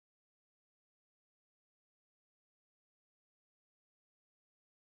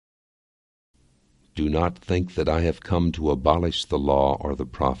Do not think that I have come to abolish the law or the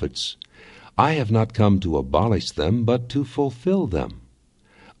prophets. I have not come to abolish them, but to fulfill them.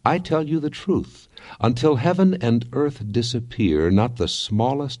 I tell you the truth, until heaven and earth disappear, not the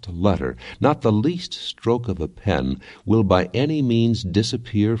smallest letter, not the least stroke of a pen, will by any means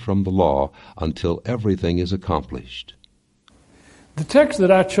disappear from the law until everything is accomplished. The text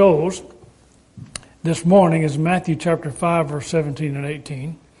that I chose this morning is Matthew chapter 5, verse 17 and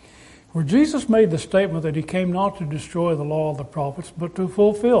 18, where Jesus made the statement that he came not to destroy the law of the prophets, but to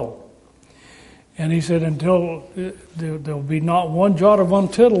fulfill. And he said, until there will be not one jot or one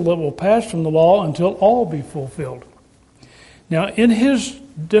tittle that will pass from the law until all be fulfilled. Now, in his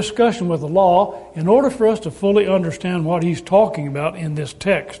discussion with the law, in order for us to fully understand what he's talking about in this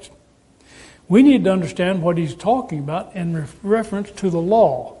text, we need to understand what he's talking about in reference to the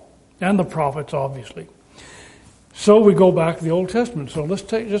law and the prophets, obviously. So we go back to the Old Testament. So let's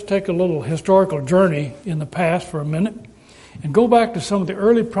just take a little historical journey in the past for a minute and go back to some of the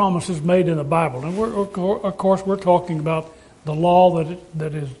early promises made in the Bible. And of course, we're talking about the law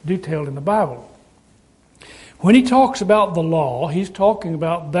that is detailed in the Bible. When he talks about the law, he's talking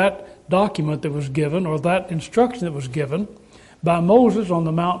about that document that was given, or that instruction that was given by Moses on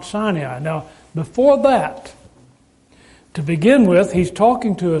the Mount Sinai. Now, before that, to begin with, he's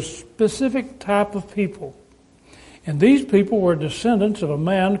talking to a specific type of people. And these people were descendants of a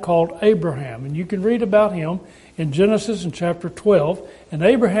man called Abraham. And you can read about him in Genesis in chapter 12. And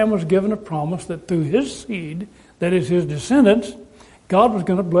Abraham was given a promise that through his seed, that is his descendants, God was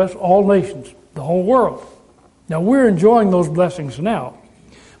going to bless all nations, the whole world. Now, we're enjoying those blessings now.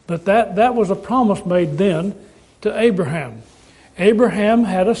 But that was a promise made then to Abraham. Abraham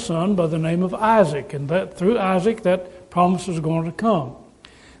had a son by the name of Isaac. And that through Isaac, that promise was going to come.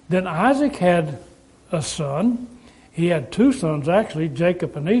 Then Isaac had a son. He had two sons, actually,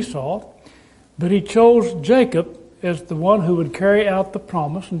 Jacob and Esau. But he chose Jacob as the one who would carry out the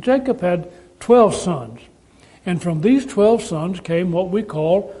promise. And Jacob had 12 sons. And from these 12 sons came what we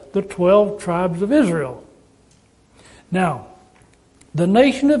call the 12 tribes of Israel. Now, the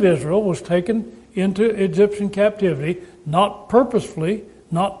nation of Israel was taken into Egyptian captivity, not purposefully,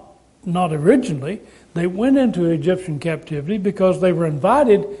 not originally. They went into Egyptian captivity because they were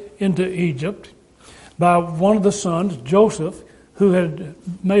invited into Egypt by one of the sons, Joseph, who had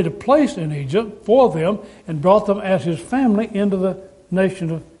made a place in Egypt for them and brought them as his family into the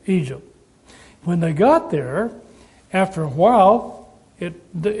nation of Egypt. When they got there, after a while,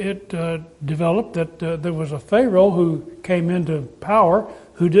 it developed that there was a Pharaoh who came into power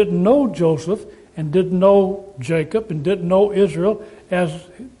who didn't know Joseph and didn't know Jacob and didn't know Israel as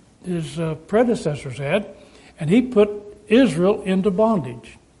his predecessors had, and he put Israel into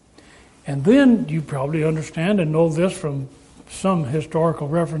bondage. And then you probably understand and know this from some historical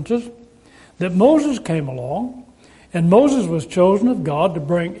references, that Moses came along, and Moses was chosen of God to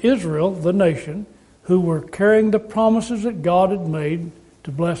bring Israel, the nation, who were carrying the promises that God had made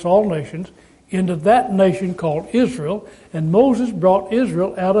to bless all nations, into that nation called Israel. And Moses brought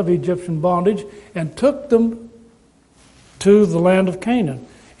Israel out of Egyptian bondage and took them to the land of Canaan.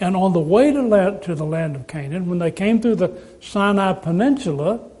 And on the way to the land of Canaan, when they came through the Sinai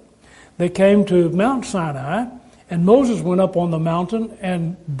Peninsula, they came to Mount Sinai, and Moses went up on the mountain,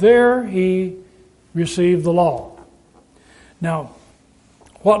 and there he received the law. Now,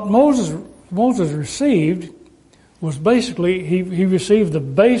 what Moses received was basically, he received the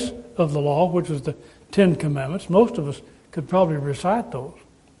base of the law, which was the Ten Commandments. Most of us could probably recite those.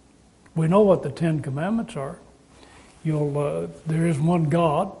 We know what the Ten Commandments are. There is one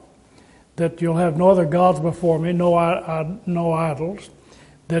God, that you'll have no other gods before me, no idols,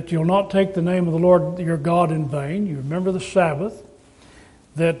 that you'll not take the name of the Lord your God in vain. You remember the Sabbath,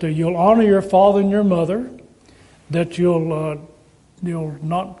 that you'll honor your father and your mother, that you'll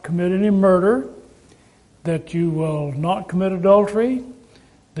not commit any murder, that you will not commit adultery,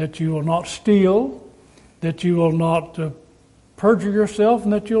 that you will not steal, that you will not perjure yourself,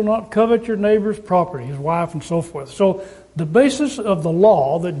 and that you'll not covet your neighbor's property, his wife, and so forth. So the basis of the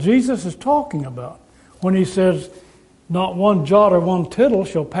law that Jesus is talking about when he says, not one jot or one tittle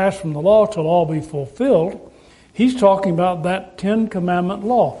shall pass from the law till all be fulfilled, he's talking about that Ten Commandment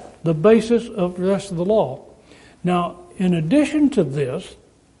law, the basis of the rest of the law. Now, in addition to this,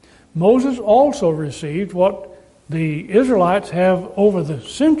 Moses also received what the Israelites have over the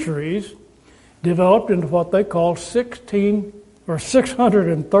centuries developed into what they call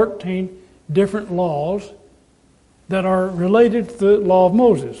 613 different laws that are related to the law of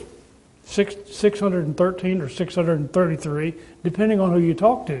Moses. 613 or 633, depending on who you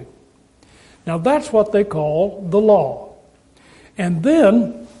talk to. Now that's what they call the law. And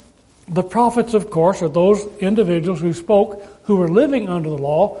then The prophets, of course, are those individuals who spoke, who were living under the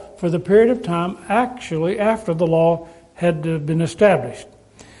law for the period of time actually after the law had been established.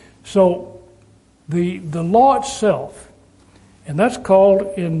 So the law itself, and that's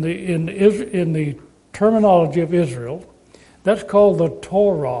called in the terminology of Israel, that's called the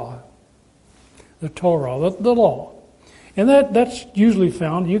Torah. The Torah, the law. And that's usually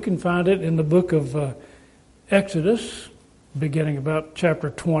found, you can find it in the book of Exodus, beginning about chapter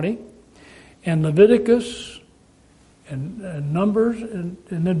 20, and Leviticus, and Numbers, and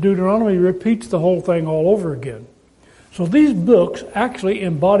then Deuteronomy repeats the whole thing all over again. So these books actually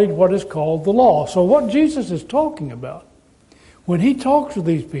embodied what is called the law. So what Jesus is talking about, when he talks to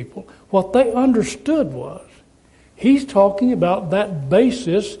these people, what they understood was, he's talking about that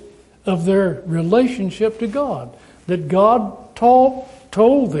basis of their relationship to God, that God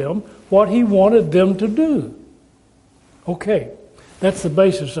told them what he wanted them to do. Okay, that's the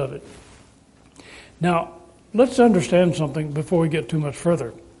basis of it. Now, let's understand something before we get too much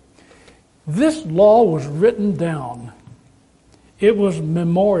further. This law was written down. It was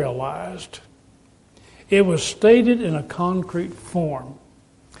memorialized. It was stated in a concrete form.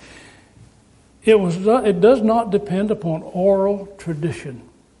 It does not depend upon oral tradition.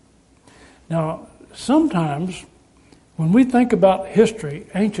 Now, sometimes when we think about history,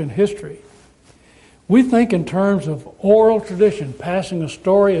 ancient history, we think in terms of oral tradition, passing a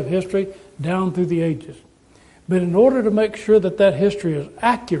story of history down through the ages. But in order to make sure that that history is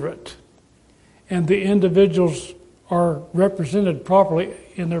accurate and the individuals are represented properly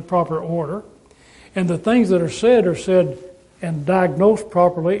in their proper order, and the things that are said and diagnosed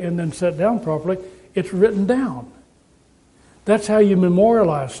properly and then set down properly, it's written down. That's how you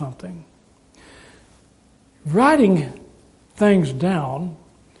memorialize something. Writing things down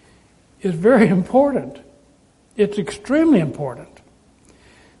is very important. It's extremely important.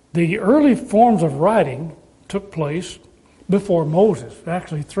 The early forms of writing took place before Moses,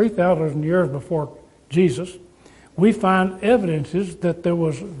 actually 3,000 years before Jesus. We find evidences that there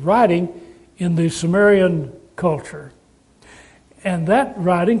was writing in the Sumerian culture. And that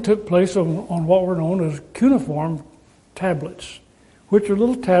writing took place on what were known as cuneiform tablets, which are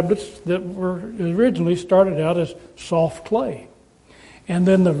little tablets that were originally started out as soft clay. And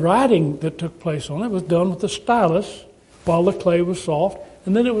then the writing that took place on it was done with the stylus while the clay was soft,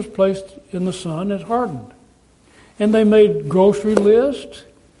 and then it was placed in the sun and hardened. And they made grocery lists,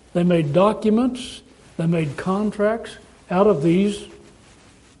 they made documents, they made contracts out of these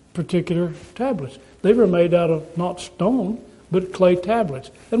particular tablets. They were made out of not stone, but clay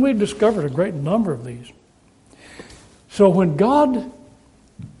tablets. And we've discovered a great number of these. So when God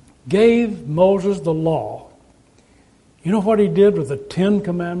gave Moses the law, you know what he did with the 10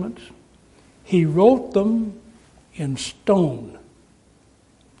 Commandments? He wrote them in stone.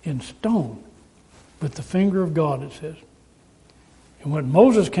 In stone. With the finger of God, it says. And when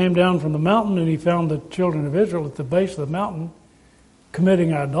Moses came down from the mountain and he found the children of Israel at the base of the mountain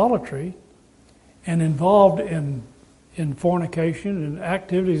committing idolatry and involved in fornication and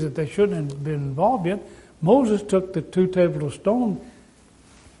activities that they shouldn't have been involved in, Moses took the 2 tables of stone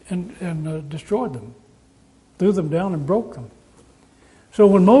and destroyed them, threw them down and broke them. So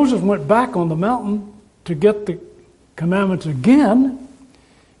when Moses went back on the mountain to get the commandments again,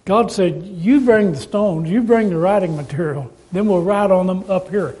 God said, you bring the stones, you bring the writing material, then we'll write on them up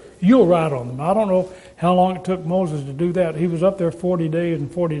here. You'll write on them. I don't know how long it took Moses to do that. He was up there 40 days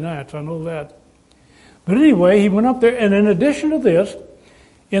and 40 nights, I know that. But anyway, he went up there, and in addition to this,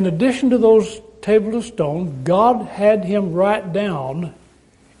 in addition to those tables of stone, God had him write down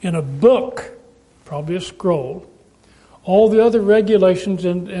in a book, probably a scroll, all the other regulations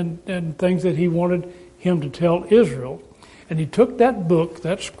and things that he wanted him to tell Israel. And he took that book,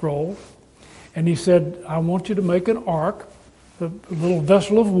 that scroll, and he said, I want you to make an ark, a little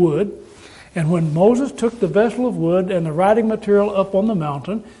vessel of wood. And when Moses took the vessel of wood and the writing material up on the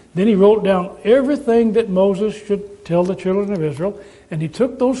mountain, then he wrote down everything that Moses should tell the children of Israel. And he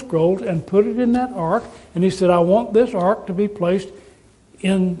took those scrolls and put it in that ark. And he said, I want this ark to be placed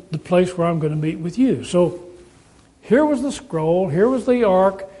in the place where I'm going to meet with you. So here was the scroll, here was the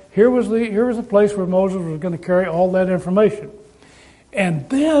ark, here was the place where Moses was going to carry all that information. And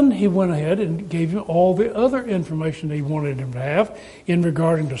then he went ahead and gave him all the other information that he wanted him to have in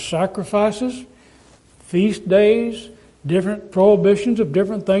regarding to sacrifices, feast days, different prohibitions of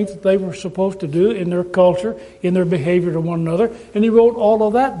different things that they were supposed to do in their culture, in their behavior to one another. And he wrote all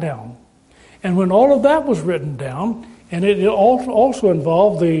of that down. And when all of that was written down, and it also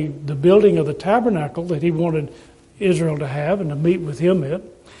involved the building of the tabernacle that he wanted Israel to have and to meet with him in,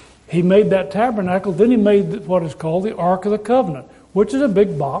 he made that tabernacle. Then he made what is called the Ark of the Covenant, which is a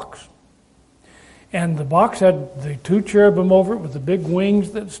big box. And the box had the two cherubim over it with the big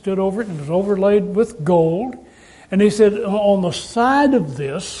wings that stood over it, and it was overlaid with gold. And he said, on the side of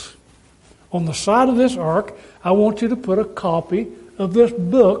this ark, I want you to put a copy of this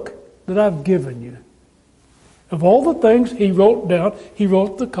book that I've given you. Of all the things he wrote down, he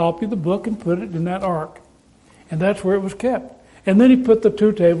wrote the copy of the book and put it in that ark. And that's where it was kept. And then he put the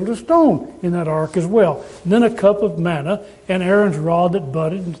 2 tables of stone in that ark as well. And then a cup of manna and Aaron's rod that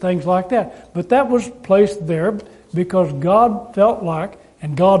budded and things like that. But that was placed there because God felt like,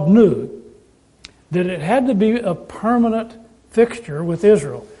 and God knew, that it had to be a permanent fixture with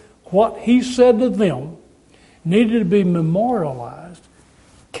Israel. What he said to them needed to be memorialized,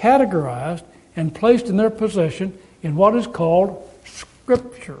 categorized, and placed in their possession in what is called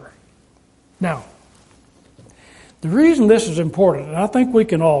Scripture. Now, the reason this is important, and I think we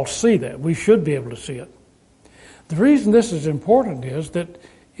can all see that, we should be able to see it. The reason this is important is that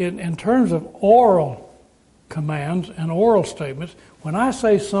in terms of oral commands and oral statements, when I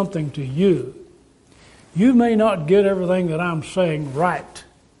say something to you, you may not get everything that I'm saying right.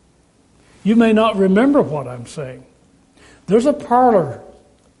 You may not remember what I'm saying. There's a parlor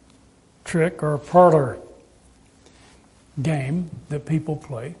trick or a parlor game that people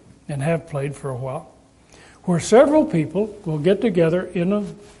play and have played for a while, where several people will get together in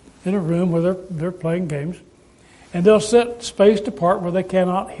a room where they're playing games, and they'll sit spaced apart where they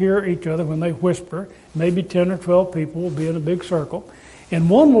cannot hear each other when they whisper. Maybe 10 or 12 people will be in a big circle, and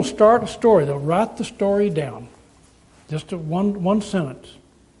one will start a story. They'll write the story down, just one sentence.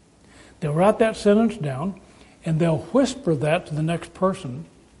 They'll write that sentence down, and they'll whisper that to the next person,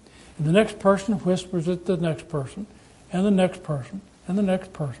 and the next person whispers it to the next person, and the next person, and the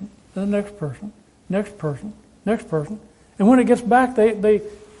next person, and the next person, next person, next person. And when it gets back, they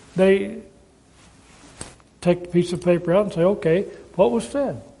take the piece of paper out and say, okay, what was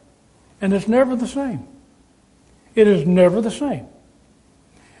said? And it's never the same. It is never the same.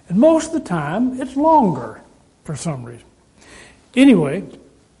 And most of the time, it's longer for some reason. Anyway,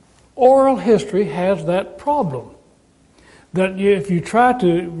 oral history has that problem. That if you try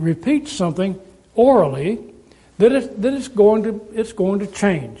to repeat something orally, that it's going to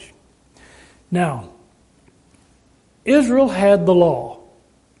change. Now, Israel had the law.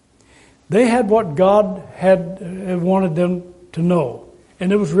 They had what God had wanted them to know,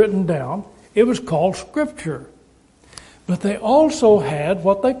 and it was written down. It was called Scripture. But they also had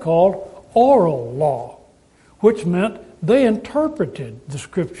what they called oral law, which meant they interpreted the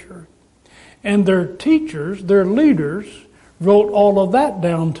Scripture. And their teachers, their leaders, wrote all of that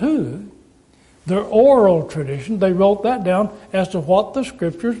down too. Their oral tradition, they wrote that down as to what the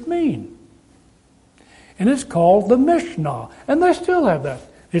Scriptures mean. And it's called the Mishnah. And they still have that.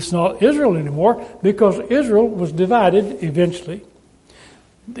 It's not Israel anymore because Israel was divided eventually.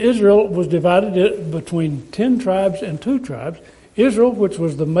 Israel was divided between 10 tribes and 2 tribes. Israel, which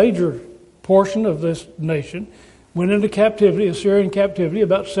was the major portion of this nation, went into captivity, Assyrian captivity,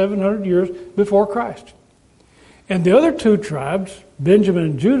 about 700 years before Christ. And the other 2 tribes, Benjamin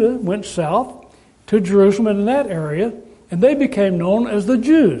and Judah, went south to Jerusalem and in that area, and they became known as the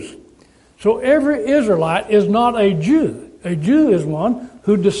Jews. So every Israelite is not a Jew. A Jew is one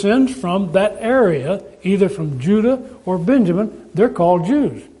who descends from that area, either from Judah or Benjamin. They're called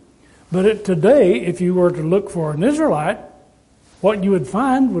Jews. But today, if you were to look for an Israelite, what you would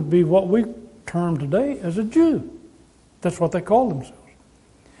find would be what we term today as a Jew. That's what they called themselves.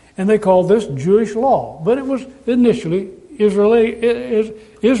 And they called this Jewish law. But it was initially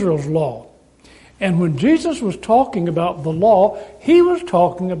Israel's law. And when Jesus was talking about the law, he was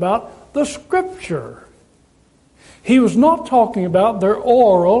talking about the Scripture. He was not talking about their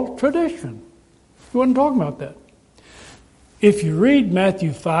oral tradition. He wasn't talking about that. If you read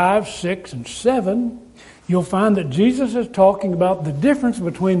Matthew 5, 6, and 7, you'll find that Jesus is talking about the difference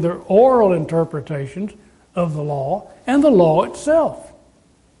between their oral interpretations of the law and the law itself.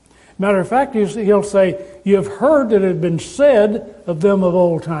 Matter of fact, he'll say, you have heard that it had been said of them of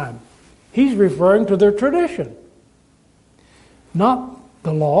old time. He's referring to their tradition. Not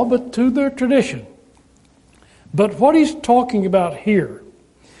the law, but to their tradition. But what he's talking about here,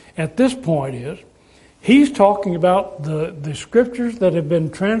 at this point, is he's talking about the Scriptures that have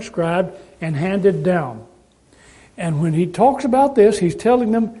been transcribed and handed down. And when he talks about this, he's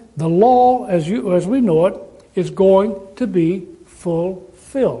telling them the law, as we know it, is going to be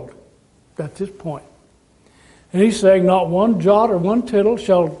fulfilled. That's his point. And he's saying not one jot or one tittle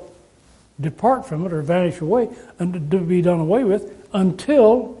shall depart from it or vanish away and to be done away with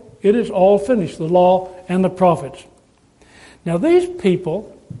until it is all finished, the law and the prophets. Now these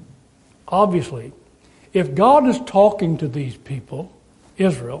people, obviously, if God is talking to these people,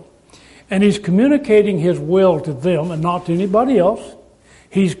 Israel, And He's communicating His will to them and not to anybody else.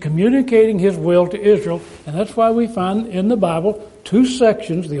 He's communicating His will to Israel. And that's why we find in the Bible two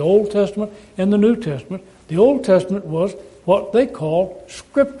sections, the Old Testament and the New Testament. The Old Testament was what they call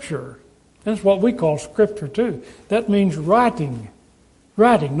Scripture. That's what we call Scripture too. That means writing.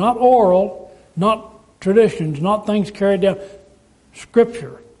 Writing, not oral, not traditions, not things carried down.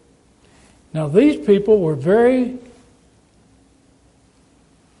 Scripture. Now these people were very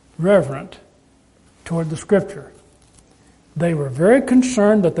reverent toward the Scripture. They were very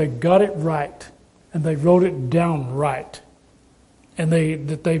concerned that they got it right and they wrote it down right. And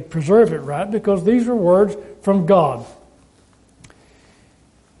that they preserve it right because these are words from God.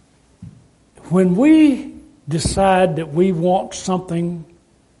 When we decide that we want something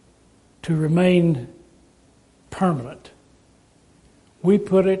to remain permanent, we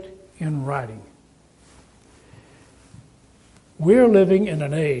put it in writing. We're living in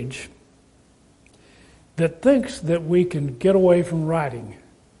an age that thinks that we can get away from writing,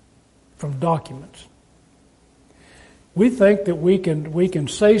 from documents. We think that we can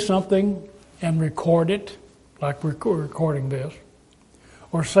say something and record it, like we're recording this,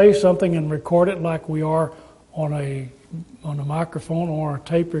 or say something and record it like we are on a microphone or a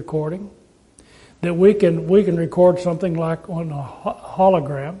tape recording. That we can record something like on a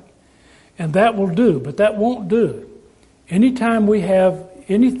hologram, and that will do, but that won't do. Anytime we have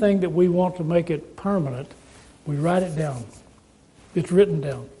anything that we want to make it permanent, we write it down. It's written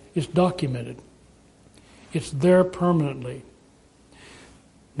down. It's documented. It's there permanently.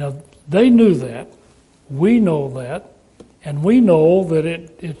 Now, they knew that. We know that. And we know that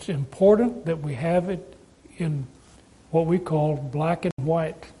it's important that we have it in what we call black and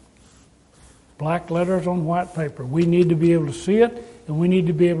white. Black letters on white paper. We need to be able to see it, and we need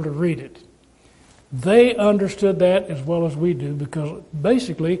to be able to read it. They understood that as well as we do because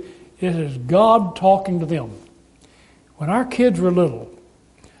basically it is God talking to them. When our kids were little,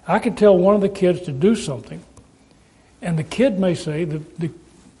 I could tell one of the kids to do something, and the kid may say,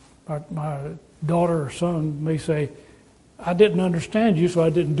 my daughter or son may say, I didn't understand you, so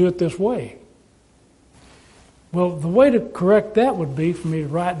I didn't do it this way. Well, the way to correct that would be for me to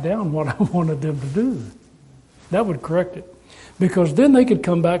write down what I wanted them to do. That would correct it. Because then they could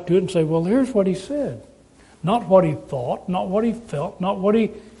come back to it and say, well, here's what he said. Not what he thought, not what he felt, not what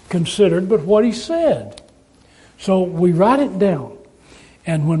he considered, but what he said. So we write it down.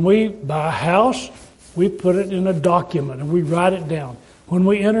 And when we buy a house, we put it in a document and we write it down. When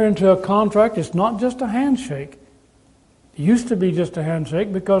we enter into a contract, it's not just a handshake. It used to be just a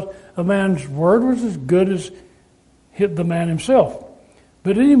handshake because a man's word was as good as the man himself.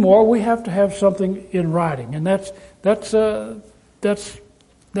 But anymore, we have to have something in writing, and that's a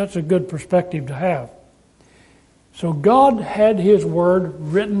good perspective to have. So God had His word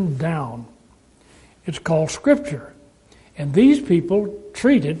written down. It's called Scripture. And these people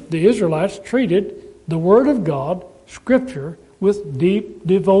the Israelites treated the Word of God, Scripture, with deep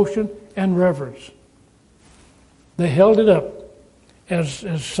devotion and reverence. They held it up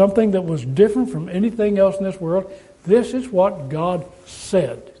as something that was different from anything else in this world. This is what God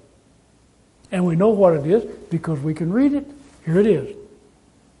said. And we know what it is because we can read it. Here it is.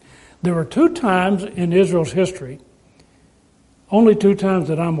 There were 2 times in Israel's history, only 2 times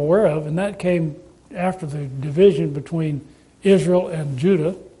that I'm aware of, and that came after the division between Israel and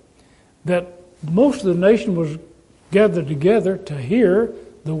Judah, that most of the nation was gathered together to hear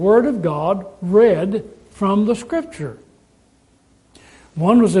the Word of God read from the Scripture.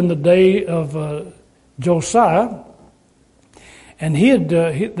 One was in the day of Josiah, and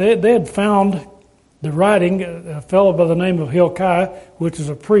they had found the writing. A fellow by the name of Hilkiah, which is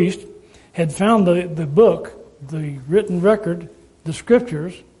a priest, had found the book, the written record, the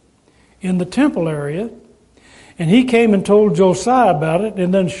Scriptures, in the temple area. And he came and told Josiah about it,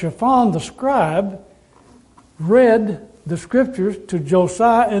 and then Shaphan the scribe read the Scriptures to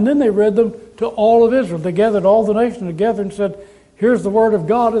Josiah, and then they read them to all of Israel. They gathered all the nation together and said, here's the Word of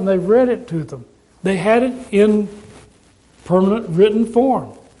God, and they read it to them. They had it in permanent written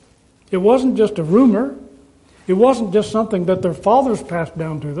form. It wasn't just a rumor. It wasn't just something that their fathers passed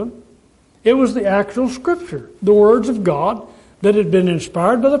down to them. It was the actual Scripture, the words of God that had been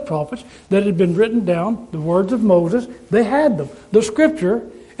inspired by the prophets, that had been written down, the words of Moses. They had them, the Scripture,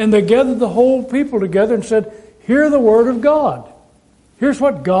 and they gathered the whole people together and said, hear the Word of God. Here's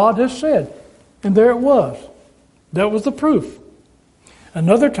what God has said. And there it was. That was the proof.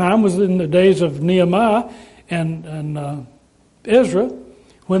 Another time was in the days of Nehemiah and Ezra,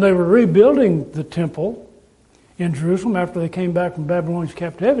 when they were rebuilding the temple in Jerusalem after they came back from Babylonian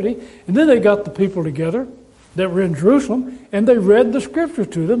captivity. And then they got the people together that were in Jerusalem, and they read the Scriptures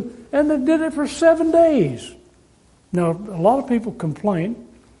to them, and they did it for 7 days. Now, a lot of people complain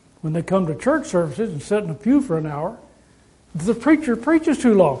when they come to church services and sit in a pew for an hour, the preacher preaches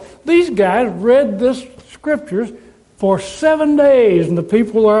too long. These guys read this Scriptures for 7 days, and the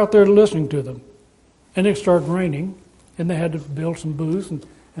people are out there listening to them. And it started raining, and they had to build some booths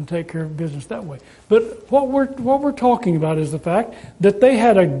and take care of business that way. But what we're talking about is the fact that they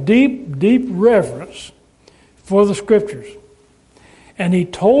had a deep, deep reverence for the Scriptures. And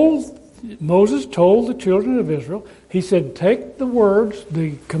Moses told the children of Israel, he said, take the words,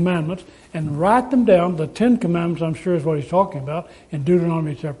 the commandments, and write them down. The 10 Commandments, I'm sure, is what he's talking about in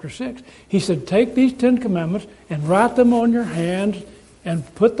Deuteronomy chapter 6. He said, take these 10 Commandments and write them on your hands and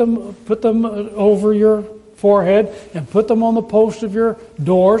put them over your forehead and put them on the posts of your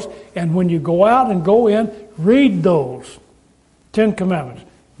doors. And when you go out and go in, read those 10 Commandments.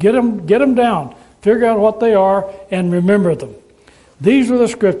 Get them down. Figure out what they are and remember them. These were the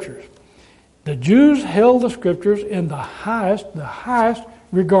Scriptures. The Jews held the Scriptures in the highest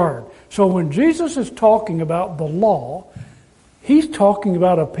regard. So when Jesus is talking about the law, he's talking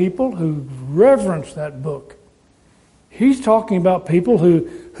about a people who reverence that book. He's talking about people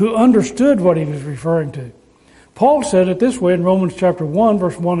who understood what he was referring to. Paul said it this way in Romans chapter 1,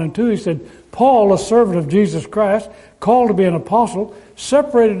 verse 1 and 2. He said, Paul, a servant of Jesus Christ, called to be an apostle,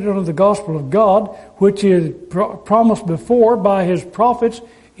 separated under the gospel of God, which he had promised before by his prophets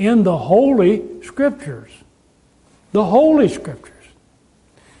in the Holy Scriptures. The Holy Scriptures.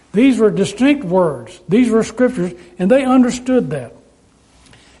 These were distinct words. These were Scriptures, and they understood that.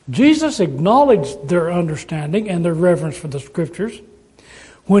 Jesus acknowledged their understanding and their reverence for the Scriptures.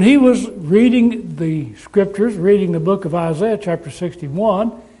 When he was reading the Scriptures, reading the book of Isaiah chapter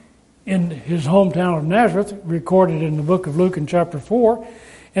 61, in his hometown of Nazareth, recorded in the book of Luke in chapter 4,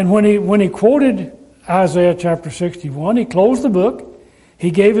 and when he quoted Isaiah chapter 61, he closed the book, he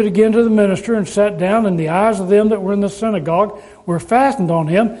gave it again to the minister and sat down, and the eyes of them that were in the synagogue were fastened on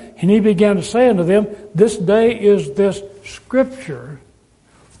him, and he began to say unto them, this day is this Scripture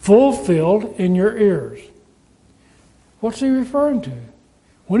fulfilled in your ears. What's he referring to?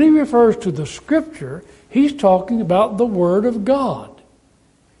 When he refers to the Scripture, he's talking about the Word of God.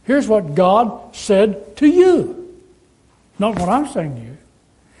 Here's what God said to you. Not what I'm saying to you.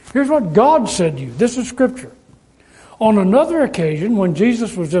 Here's what God said to you. This is Scripture. On another occasion, when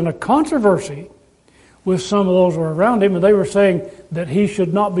Jesus was in a controversy with some of those who were around him, and they were saying that he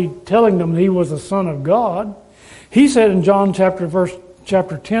should not be telling them he was the Son of God, he said in John chapter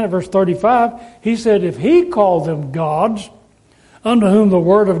 10, verse 35, he said, if he called them gods, unto whom the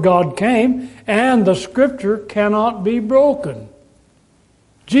word of God came, and the Scripture cannot be broken.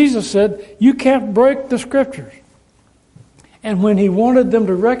 Jesus said, you can't break the Scriptures. And when he wanted them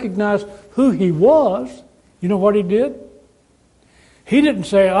to recognize who he was, you know what he did? He didn't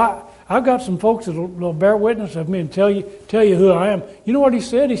say, I've got some folks that will bear witness of me and tell you who I am. You know what he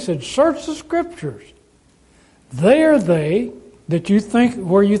said? He said, search the Scriptures. They are they that you think,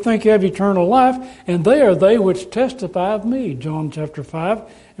 where you think you have eternal life, and they are they which testify of me. John chapter 5,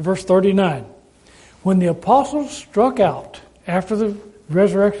 verse 39. When the apostles struck out after the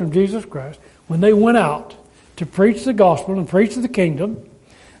resurrection of Jesus Christ, when they went out to preach the gospel and preach the kingdom,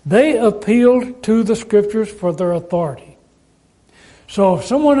 they appealed to the Scriptures for their authority. So if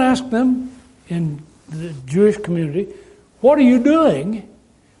someone asked them in the Jewish community, what are you doing?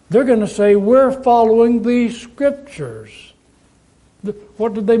 They're going to say, we're following the Scriptures.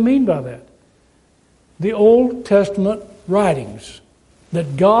 What did they mean by that? The Old Testament writings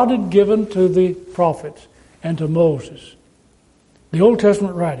that God had given to the prophets and to Moses. The Old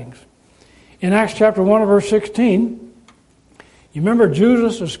Testament writings. In Acts chapter 1 verse 16, you remember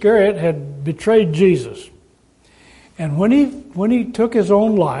Judas Iscariot had betrayed Jesus. And when he took his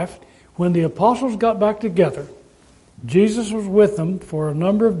own life, when the apostles got back together, Jesus was with them for a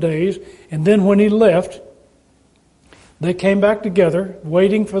number of days, and then when he left, they came back together,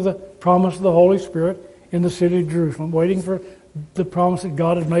 waiting for the promise of the Holy Spirit in the city of Jerusalem, waiting for the promise that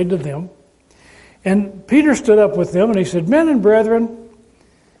God had made to them. And Peter stood up with them and he said, men and brethren,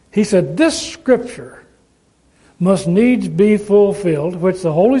 he said, this Scripture must needs be fulfilled, which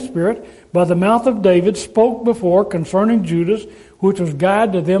the Holy Spirit by the mouth of David spoke before concerning Judas, which was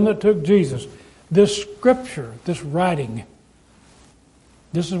guide to them that took Jesus. This Scripture, this writing,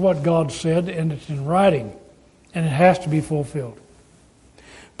 this is what God said, and it's in writing, and it has to be fulfilled.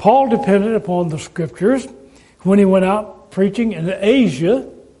 Paul depended upon the Scriptures when he went out preaching in Asia,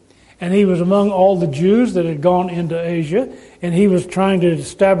 and he was among all the Jews that had gone into Asia, and he was trying to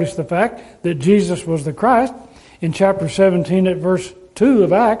establish the fact that Jesus was the Christ. In chapter 17 at verse 2, 2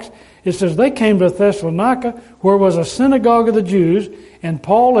 of Acts, it says, they came to Thessalonica, where was a synagogue of the Jews, and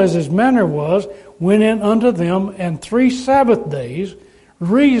Paul, as his manner was, went in unto them, and 3 Sabbath days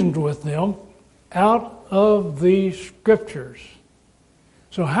reasoned with them out of the Scriptures.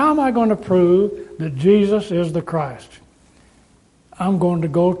 So how am I going to prove that Jesus is the Christ? I'm going to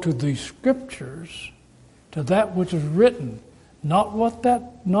go to the Scriptures, to that which is written, not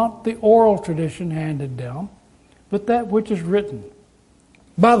the oral tradition handed down, but that which is written.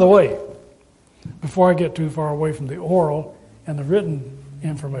 By the way, before I get too far away from the oral and the written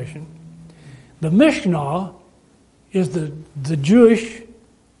information, the Mishnah is the Jewish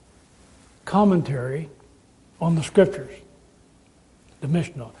commentary on the Scriptures. The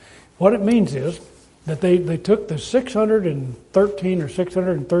Mishnah. What it means is that they took the 613 or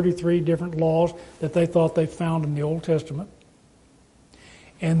 633 different laws that they thought they found in the Old Testament,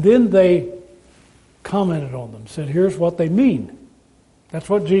 and then they commented on them, said, here's what they mean. That's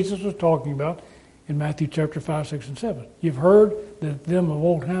what Jesus was talking about in Matthew chapter 5, 6, and 7. You've heard that them of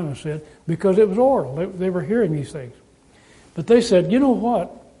old time have said, because it was oral. They were hearing these things. But they said, you know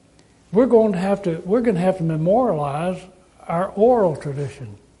what? We're going to have to memorialize our oral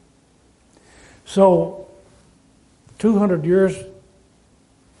tradition. So 200 years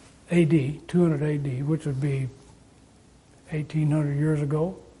AD, 200 AD, which would be 1,800 years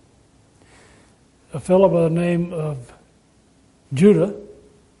ago, a fellow by the name of Judah,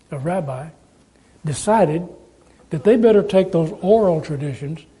 a rabbi, decided that they better take those oral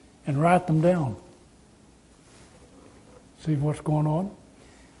traditions and write them down. See what's going on?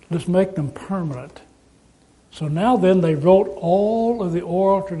 Let's make them permanent. So now then they wrote all of the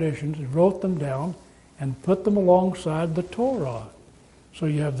oral traditions and wrote them down and put them alongside the Torah. So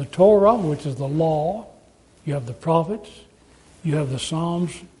you have the Torah, which is the law. You have the prophets. You have the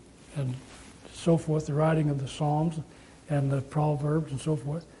Psalms and so forth, the writing of the Psalms and the Proverbs and so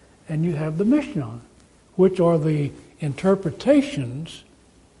forth. And you have the Mishnah, which are the interpretations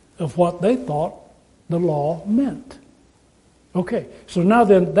of what they thought the law meant. Okay, so now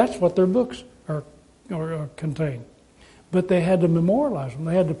then that's what their books are contain. But they had to memorialize them.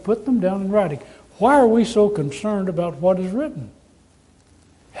 They had to put them down in writing. Why are we so concerned about what is written?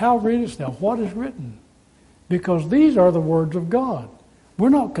 How readest thou what is written? Because these are the words of God. We're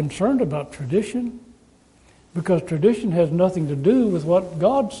not concerned about tradition, because tradition has nothing to do with what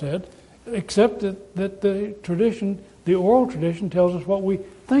God said, except that the tradition, the oral tradition, tells us what we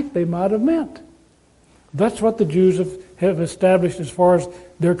think they might have meant. That's what the Jews have established as far as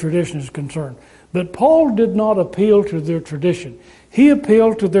their tradition is concerned. But Paul did not appeal to their tradition. He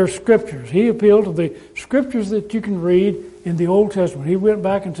appealed to their Scriptures. He appealed to the Scriptures that you can read in the Old Testament. He went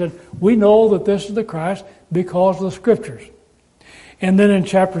back and said, we know that this is the Christ because of the Scriptures. And then in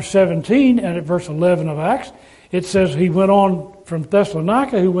chapter 17 and at verse 11 of Acts, it says he went on from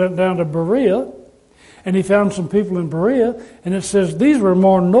Thessalonica, he went down to Berea, and he found some people in Berea, and it says these were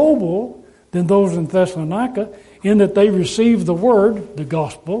more noble than those in Thessalonica, in that they received the word, the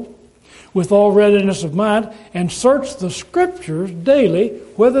gospel, with all readiness of mind, and searched the Scriptures daily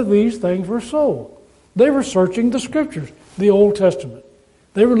whether these things were so. They were searching the Scriptures, the Old Testament.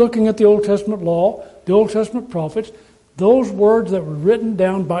 They were looking at the Old Testament law, the Old Testament prophets, those words that were written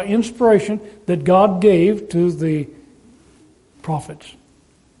down by inspiration that God gave to the prophets.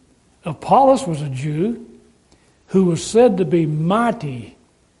 Apollos was a Jew who was said to be mighty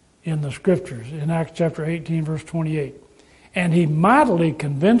in the Scriptures in Acts chapter 18, verse 28. And he mightily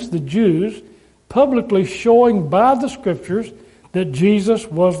convinced the Jews, publicly showing by the Scriptures that Jesus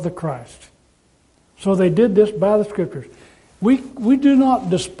was the Christ. So they did this by the Scriptures. We do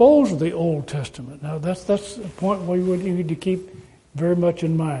not dispose of the Old Testament. Now that's a point we need to keep very much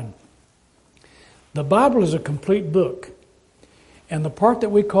in mind. The Bible is a complete book. And the part that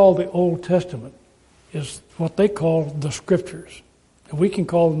we call the Old Testament is what they call the Scriptures. And we can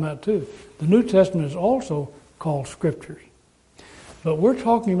call them that too. The New Testament is also called Scriptures. But we're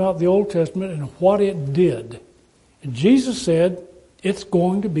talking about the Old Testament and what it did. And Jesus said, it's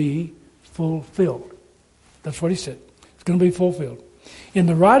going to be fulfilled. That's what he said. It's going to be fulfilled. In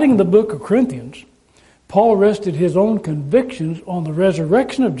the writing of the book of Corinthians, Paul rested his own convictions on the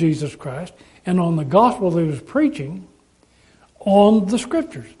resurrection of Jesus Christ and on the gospel that he was preaching on the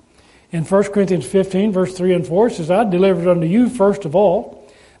Scriptures. In 1 Corinthians 15, verse 3 and 4, it says, I delivered unto you first of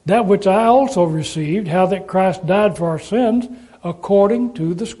all that which I also received, how that Christ died for our sins according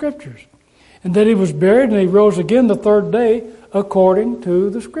to the Scriptures, and that he was buried and he rose again the third day according to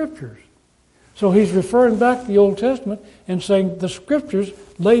the Scriptures. So he's referring back to the Old Testament and saying the Scriptures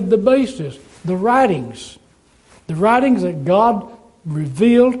laid the basis, the writings that God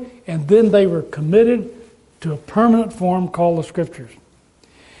revealed, and then they were committed to a permanent form called the Scriptures.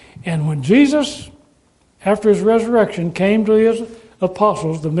 And when Jesus, after his resurrection, came to his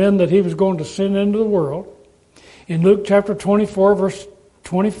apostles, the men that he was going to send into the world, in Luke chapter 24, verse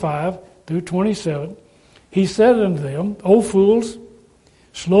 25 through 27, he said unto them, O fools,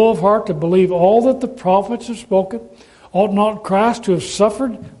 slow of heart to believe all that the prophets have spoken, ought not Christ to have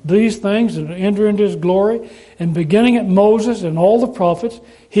suffered these things and enter into his glory? And beginning at Moses and all the prophets,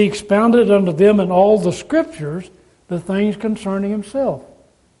 he expounded unto them in all the scriptures the things concerning himself.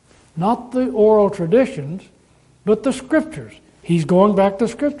 Not the oral traditions, but the scriptures. He's going back to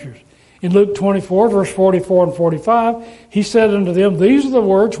scriptures. In Luke 24, verse 44 and 45, he said unto them, These are the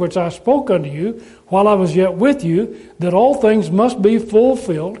words which I spoke unto you while I was yet with you, that all things must be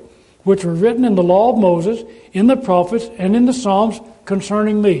fulfilled, which were written in the law of Moses, in the prophets, and in the Psalms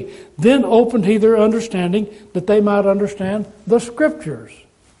concerning me. Then opened he their understanding, that they might understand the scriptures,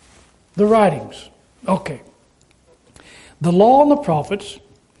 the writings. Okay. The law and the prophets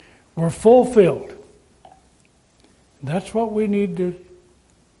were fulfilled. That's what we need to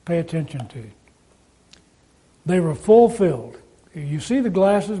pay attention to. They were fulfilled. You see the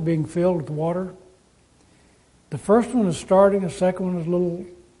glasses being filled with water? The first one is starting, the second one is a little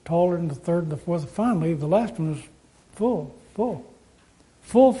taller than the third, the fourth. Finally, the last one is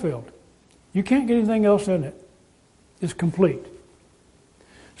fulfilled. You can't get anything else in it. It's complete.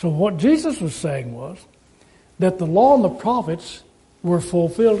 So what Jesus was saying was that the law and the prophets were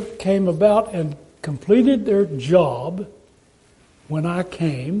fulfilled, came about and completed their job when I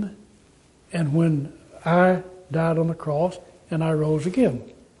came and when I died on the cross and I rose again.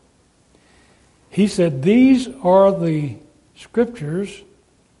 He said these are the scriptures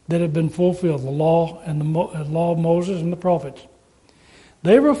that have been fulfilled, the law and the law of Moses and the prophets.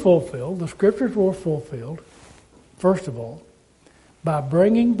 They were fulfilled, the scriptures were fulfilled, first of all, by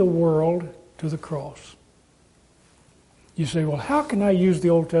bringing the world to the cross. You say, well, how can I use the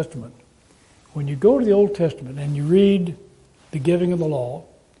Old Testament? When you go to the Old Testament and you read the giving of the law,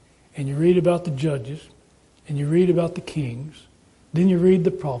 and you read about the judges, and you read about the kings, then you read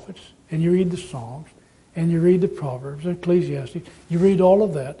the prophets, and you read the Psalms, and you read the Proverbs and Ecclesiastes, you read all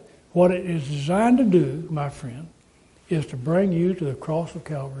of that. What it is designed to do, my friend, is to bring you to the cross of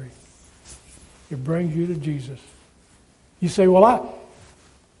Calvary. It brings you to Jesus. You say, well,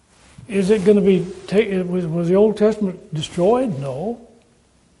 is it going to be, was the Old Testament destroyed? No.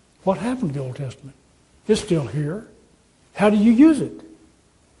 What happened to the Old Testament? It's still here. How do you use it?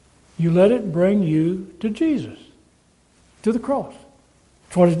 You let it bring you to Jesus, to the cross.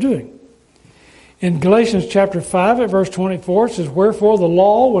 That's what it's doing. In Galatians chapter 5 at verse 24, it says, Wherefore the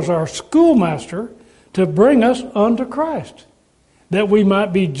law was our schoolmaster to bring us unto Christ, that we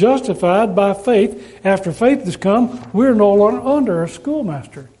might be justified by faith. After faith has come, we're no longer under a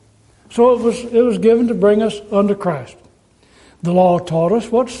schoolmaster. So it was given to bring us unto Christ. The law taught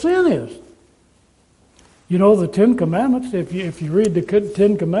us what sin is. You know, the Ten Commandments, if you read the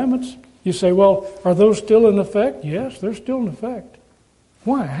Ten Commandments, you say, well, are those still in effect? Yes, they're still in effect.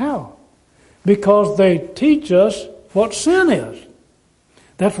 Why? How? Because they teach us what sin is.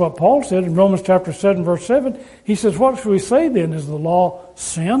 That's what Paul said in Romans chapter 7, verse 7. He says, what should we say then? Is the law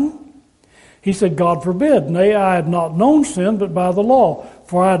sin? He said, God forbid. Nay, I had not known sin but by the law.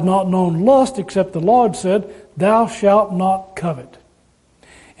 For I had not known lust except the law had said, Thou shalt not covet.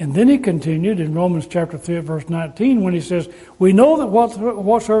 And then he continued in Romans chapter 3, verse 19, when he says, We know that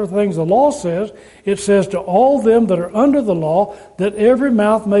whatsoever things the law says, it says to all them that are under the law, that every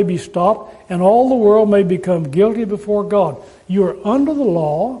mouth may be stopped, and all the world may become guilty before God. You are under the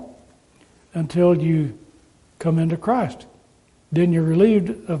law until you come into Christ. Then you're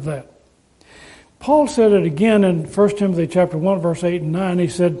relieved of that. Paul said it again in 1 Timothy chapter 1, verse 8 and 9. He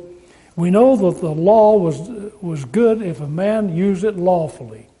said, We know that the law was good if a man used it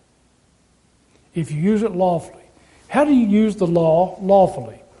lawfully. If you use it lawfully. How do you use the law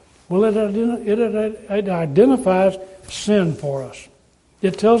lawfully? Well, it identifies sin for us.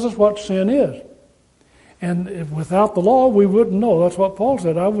 It tells us what sin is. And if without the law, we wouldn't know. That's what Paul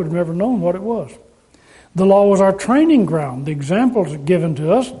said. I would have never known what it was. The law was our training ground. The examples given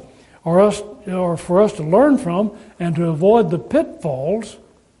to us are for us to learn from and to avoid the pitfalls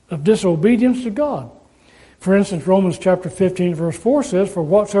of disobedience to God. For instance, Romans chapter 15, verse 4 says, For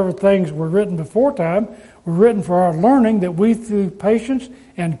whatsoever things were written before time were written for our learning, that we through patience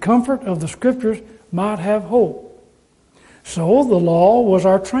and comfort of the Scriptures might have hope. So the law was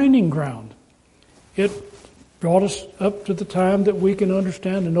our training ground. It brought us up to the time that we can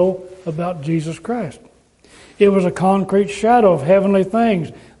understand and know about Jesus Christ. It was a concrete shadow of heavenly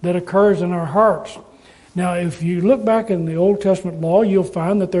things that occurs in our hearts. Now, if you look back in the Old Testament law, you'll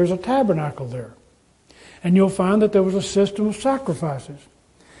find that there's a tabernacle there. And you'll find that there was a system of sacrifices.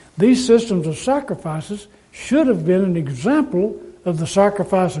 These systems of sacrifices should have been an example of the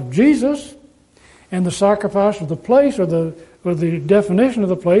sacrifice of Jesus and the sacrifice of the place or the definition of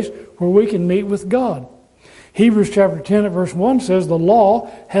the place where we can meet with God. Hebrews chapter 10 at verse 1 says, the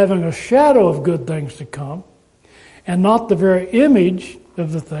law having a shadow of good things to come, and not the very image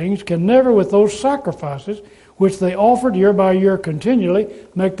of the things, can never with those sacrifices which they offered year by year continually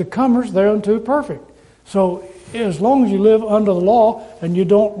make the comers thereunto perfect. So as long as you live under the law and you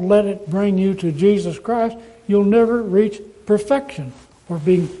don't let it bring you to Jesus Christ, you'll never reach perfection or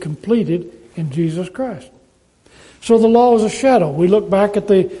being completed in Jesus Christ. So the law is a shadow. We look back at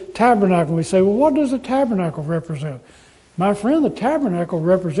the tabernacle and we say, well, what does the tabernacle represent? My friend, the tabernacle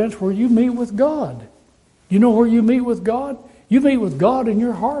represents where you meet with God. You know where you meet with God? You meet with God in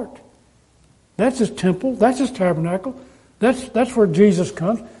your heart. That's His temple. That's His tabernacle. That's where Jesus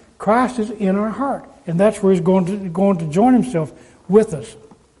comes. Christ is in our heart. And that's where He's going to join Himself with us.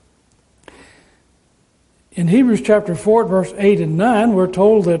 In Hebrews chapter 4, verse 8 and 9, we're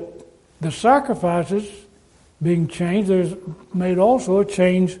told that the sacrifices being changed, there's made also a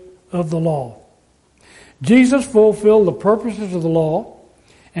change of the law. Jesus fulfilled the purposes of the law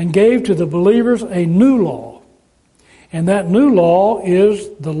and gave to the believers a new law. And that new law is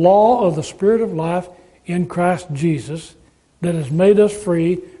the law of the Spirit of life in Christ Jesus that has made us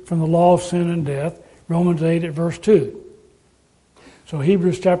free from the law of sin and death, Romans 8 at verse 2. So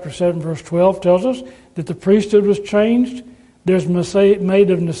Hebrews chapter 7 verse 12 tells us that the priesthood was changed. There's made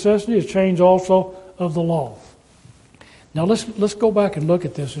of necessity a change also of the law. Now let's go back and look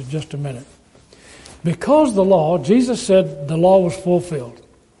at this in just a minute. Because the law, Jesus said the law was fulfilled.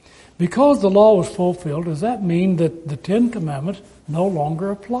 Because the law was fulfilled, does that mean that the Ten Commandments no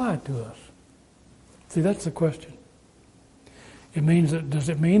longer apply to us? See, that's the question. Does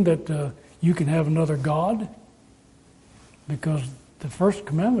it mean that you can have another God? Because the first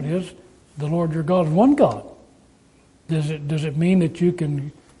commandment is the Lord your God is one God. Does it mean that you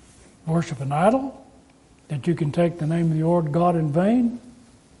can worship an idol? That you can take the name of the Lord God in vain?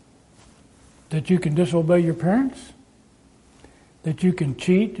 That you can disobey your parents? That you can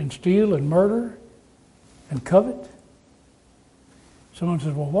cheat and steal and murder and covet? Someone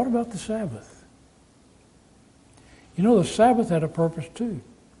says, well, what about the Sabbath? You know, the Sabbath had a purpose too.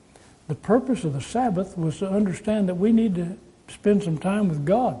 The purpose of the Sabbath was to understand that we need to spend some time with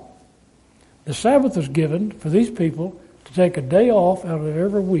God. The Sabbath was given for these people to take a day off out of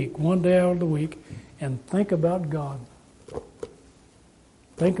every week, one day out of the week, and think about God.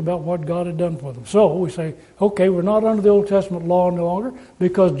 Think about what God had done for them. So we say, okay, we're not under the Old Testament law any longer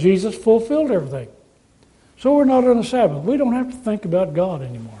because Jesus fulfilled everything. So we're not on the Sabbath. We don't have to think about God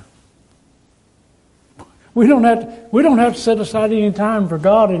anymore. We don't have to set aside any time for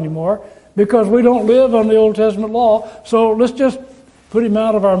God anymore because we don't live on the Old Testament law. So let's just put Him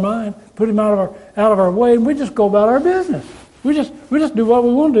out of our mind, put Him out of our way, and we just go about our business. We just do what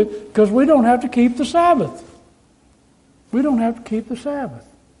we want to do because we don't have to keep the Sabbath. We don't have to keep the Sabbath.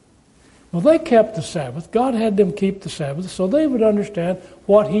 Well, they kept the Sabbath. God had them keep the Sabbath so they would understand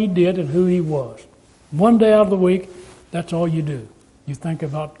what He did and who He was. One day out of the week, that's all you do. You think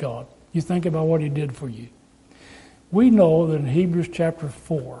about God. You think about what He did for you. We know that in Hebrews chapter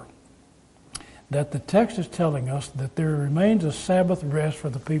 4 that the text is telling us that there remains a Sabbath rest for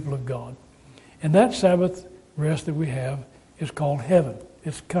the people of God. And that Sabbath rest that we have is called heaven.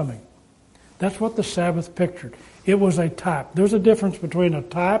 It's coming. That's what the Sabbath pictured. It was a type. There's a difference between a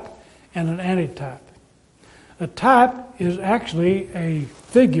type and an antitype. A type is actually a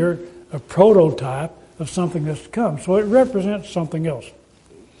figure, a prototype of something that's to come. So it represents something else.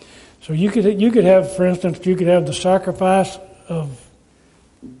 So you could have, for instance, you could have the sacrifice of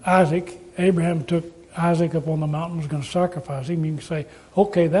Isaac. Abraham took Isaac up on the mountain, was going to sacrifice him. You can say,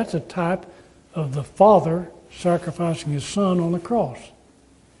 okay, that's a type of the father sacrificing his son on the cross.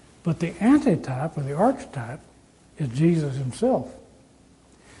 But the antitype or the archetype is Jesus Himself.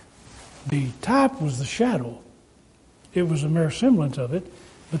 The type was the shadow. It was a mere semblance of it,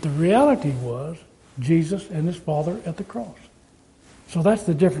 but the reality was Jesus and His Father at the cross. So that's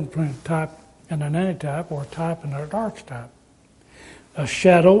the difference between a type and an antitype, or a type and an archetype. A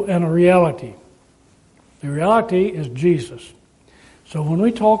shadow and a reality. The reality is Jesus. So when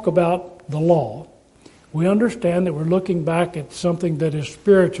we talk about the law, we understand that we're looking back at something that is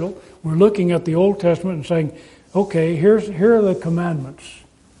spiritual. We're looking at the Old Testament and saying, okay, here are the commandments.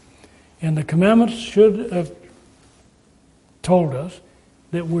 And the commandments should have told us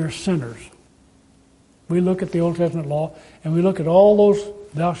that we're sinners. We look at the Old Testament law and we look at all those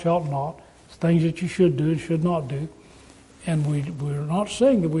thou shalt not, things that you should do and should not do. And we're not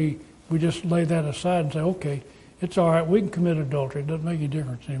saying that we just lay that aside and say, okay, It's all right. We can commit adultery. It doesn't make any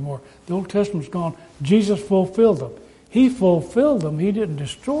difference anymore. The Old Testament's gone. Jesus fulfilled them. He fulfilled them. He didn't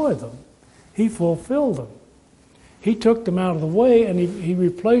destroy them. He fulfilled them. He took them out of the way, and he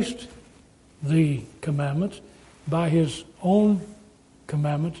replaced the commandments by his own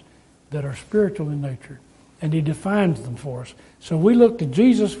commandments that are spiritual in nature. And he defines them for us. So we look to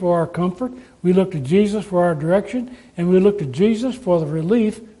Jesus for our comfort, we look to Jesus for our direction, and we look to Jesus for the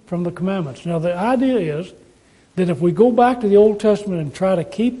relief from the commandments. Now the idea is that if we go back to the Old Testament and try to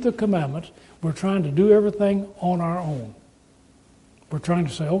keep the commandments, we're trying to do everything on our own. We're trying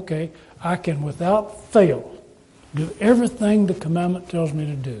to say, okay, I can without fail do everything the commandment tells me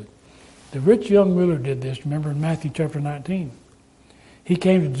to do. The rich young ruler did this, remember in Matthew chapter 19. He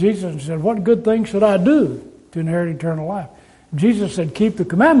came to Jesus and said, what good thing should I do to inherit eternal life? Jesus said, keep the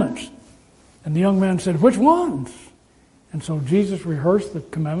commandments. And the young man said, which ones? And so Jesus rehearsed the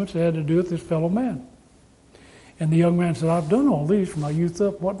commandments that had to do with his fellow man. And the young man said, I've done all these from my youth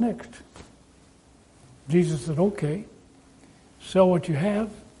up. What next? Jesus said, okay, sell what you have,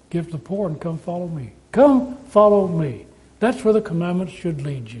 give to the poor, and come follow me. Come follow me. That's where the commandments should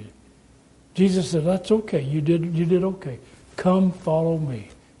lead you. Jesus said, that's okay. You did okay. Come follow me.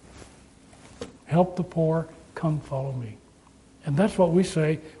 Help the poor. Come follow me. And that's what we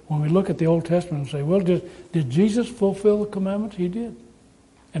say when we look at the Old Testament and say, well, did Jesus fulfill the commandments? He did.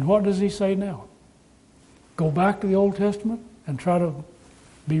 And what does he say now? Go back to the Old Testament and try to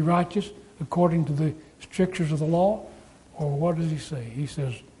be righteous according to the strictures of the law? Or what does he say? He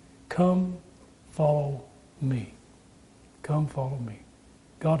says, come follow me. Come follow me.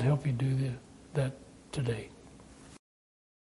 God help you do that today.